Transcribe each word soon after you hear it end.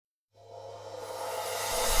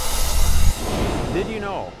Did you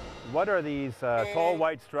know, what are these tall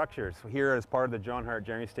white structures here as part of the John Hart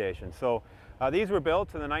Generating Station? So these were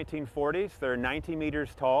built in the 1940s. They're 90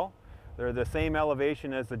 meters tall. They're the same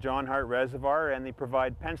elevation as the John Hart Reservoir, and they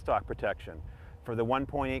provide penstock protection for the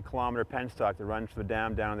 1.8 kilometer penstock that runs from the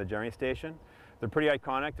dam down to the generating station. They're pretty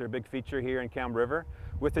iconic. They're a big feature here in Campbell River.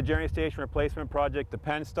 With the generating station replacement project, the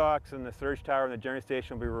penstocks and the surge tower and the generating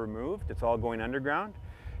station will be removed. It's all going underground.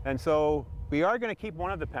 And so we are going to keep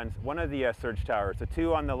one of the surge towers. The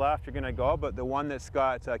two on the left are going to go, but the one that's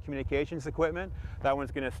got communications equipment, that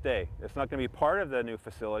one's going to stay. It's not going to be part of the new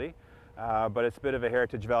facility, but it's a bit of a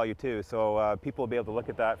heritage value too. So people will be able to look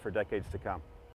at that for decades to come.